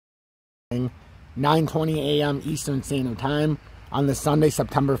9:20 a.m. Eastern Standard Time on this Sunday,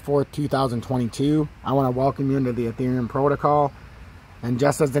 September 4th, 2022. I want to welcome you into the Ethereum protocol. And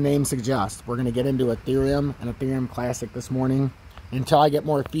just as the name suggests, we're going to get into Ethereum and Ethereum Classic this morning. Until I get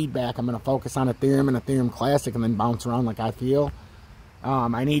more feedback, I'm going to focus on Ethereum and Ethereum Classic and then bounce around like I feel.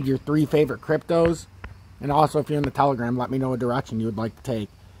 I need your 3 favorite cryptos. And also, if you're in the Telegram, let me know a direction you would like to take.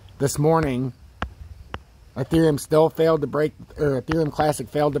 This morning, Ethereum still failed to break, or Ethereum Classic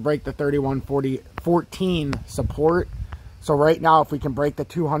failed to break the 31.14 support. So right now, if we can break the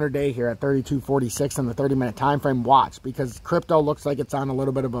 200-day here at 32.46 in the 30-minute time frame, watch, because crypto looks like it's on a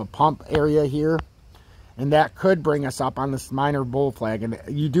little bit of a pump area here, and that could bring us up on this minor bull flag. And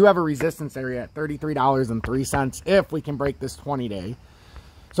you do have a resistance area at $33.03 if we can break this 20-day.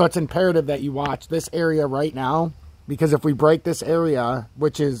 So it's imperative that you watch this area right now, because if we break this area,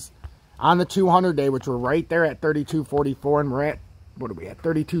 which is on the 200-day, which we're right there at 32.44, and we're at, what are we at,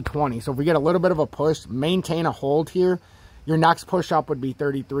 32.20. So if we get a little bit of a push, maintain a hold here, your next push up would be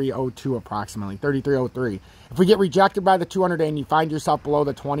 33.02 approximately, 33.03. If we get rejected by the 200-day and you find yourself below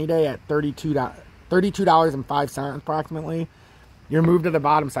the 20-day at $32.05 approximately, your move to the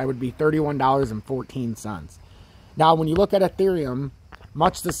bottom side would be $31.14. Now, when you look at Ethereum,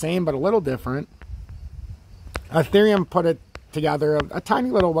 much the same but a little different. Ethereum put it together a tiny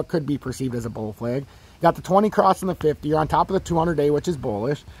little what could be perceived as a bull flag. You got the 20 crossing the 50. You're on top of the 200-day, which is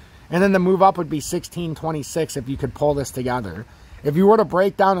bullish. And then the move up would be 16.26 if you could pull this together. If you were to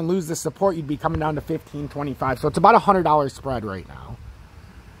break down and lose the support, you'd be coming down to 15.25. So it's about a $100 spread right now.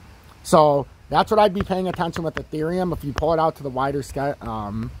 So that's what I'd be paying attention with Ethereum. If you pull it out to the wider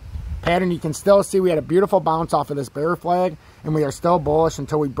pattern, you can still see we had a beautiful bounce off of this bear flag, and we are still bullish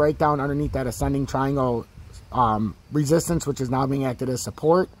until we break down underneath that ascending triangle resistance, which is now being acted as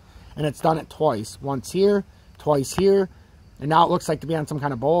support. And it's done it twice, once here, twice here, and now it looks like to be on some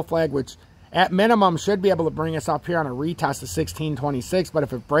kind of bull flag, which at minimum should be able to bring us up here on a retest of 16.26. But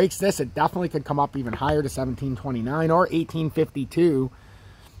if it breaks this, it definitely could come up even higher to 17.29 or 18.52.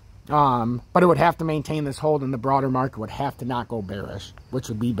 But it would have to maintain this hold, and the broader market would have to not go bearish, which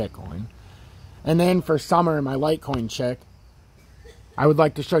would be Bitcoin. And then for summer, my Litecoin chick, I would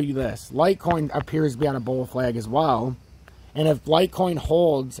like to show you this. Litecoin appears to be on a bull flag as well. And if Litecoin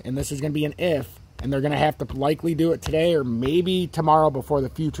holds, and this is going to be an if, and they're going to have to likely do it today or maybe tomorrow before the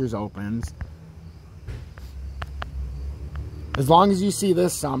futures opens. As long as you see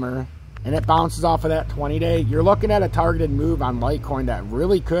this summer and it bounces off of that 20-day, you're looking at a targeted move on Litecoin that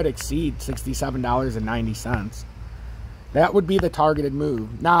really could exceed $67.90. That would be the targeted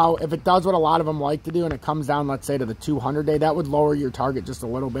move. Now, if it does what a lot of them like to do and it comes down, let's say, to the 200-day, that would lower your target just a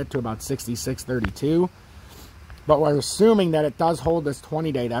little bit to about 66.32. But we're assuming that it does hold this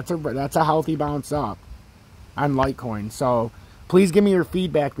 20-day. That's a healthy bounce up on Litecoin. So please give me your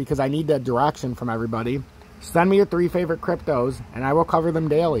feedback, because I need that direction from everybody. Send me your 3 favorite cryptos, and I will cover them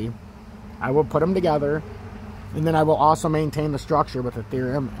daily. I will put them together, and then I will also maintain the structure with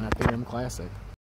Ethereum and Ethereum Classic.